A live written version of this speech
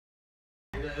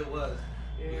it was.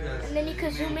 Yeah. And then you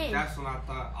could zoom in. That's when I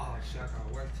thought, oh shit, I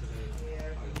gotta work today.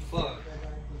 Yeah. Like, fuck.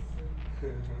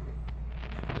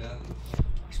 Yeah.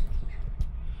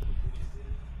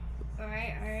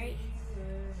 Alright.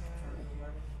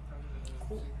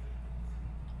 Cool.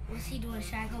 What's he doing?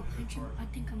 Should I go punch him? I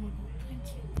think I'm gonna go punch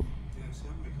him. Yeah, see,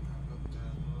 I'm making that look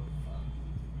bad,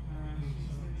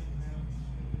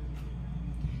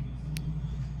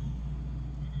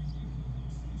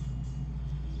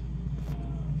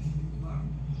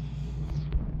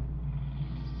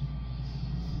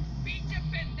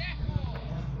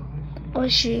 Oh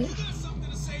shit.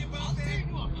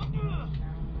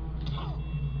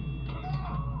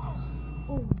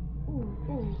 Ooh.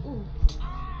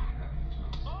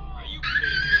 Are you kidding me?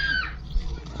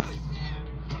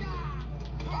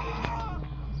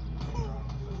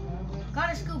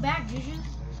 Gotta scoot back, Juju.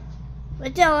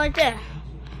 Right there.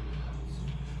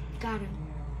 Got him.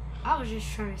 I was just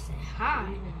trying to say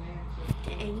hi.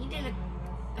 And you didn't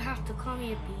have to call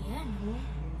me at the end, huh?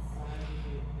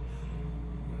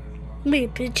 Me,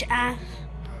 bitch, ass.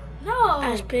 No!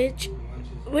 Ass, bitch.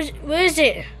 Where is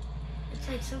it? It's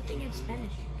like something in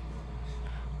Spanish.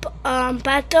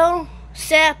 Pato.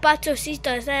 Sea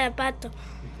patocito, sea pato.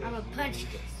 I'm gonna punch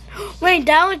this. Wait,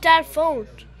 that was that phone.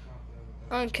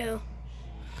 Uncle.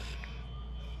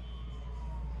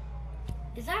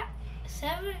 Is that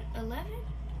 7-Eleven?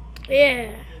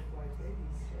 Yeah.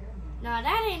 No,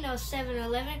 that ain't no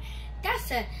 7-Eleven.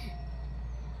 That's a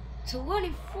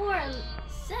 24/7.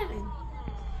 24/7.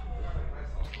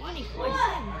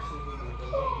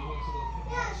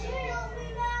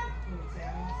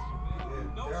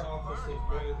 Their office is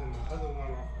better than the other one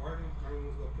off Arden. I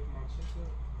was gonna pick my chick up.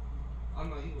 I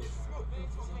know you was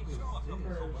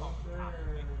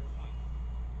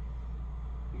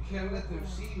You can't let them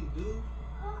see you, dude.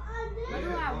 What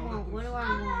do I want?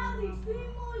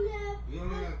 You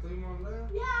only got 3 more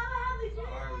left? Yeah, I have a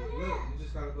Alright, look, you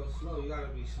just gotta go slow. You gotta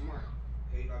be smart.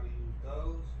 Okay, you gotta use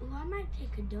those. Ooh, I might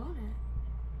take a donut.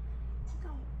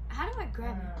 How do I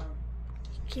grab it?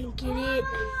 Can't get it.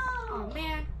 Oh,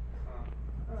 man.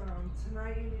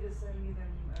 Tonight you need to send me them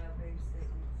bank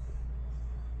statements.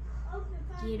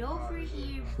 Get over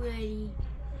here,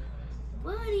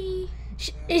 buddy.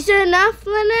 Is there enough,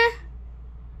 Lena?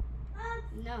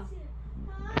 No.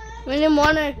 We need more.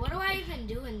 What do I even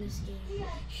do in this game?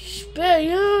 Spill,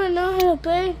 you don't know how to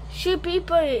play? Shoot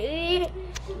people, you idiot.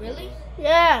 Really?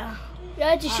 Yeah. You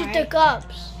have to shoot the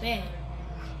cops. Man.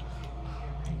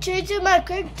 Change to my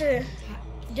character.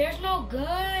 There's no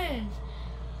gun.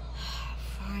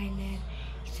 Fine then.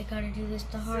 Guess I gotta do this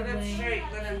the hard Sit up way. straight,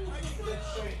 Lena. Sit up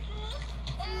straight.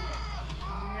 You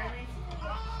hear me?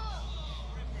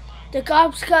 The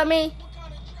cops coming.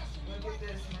 Look at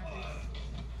this, Murphy.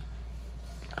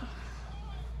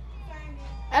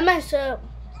 I messed up.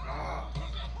 Ah,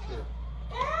 shit.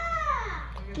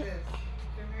 Look at this.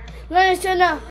 Come here. No, it's enough.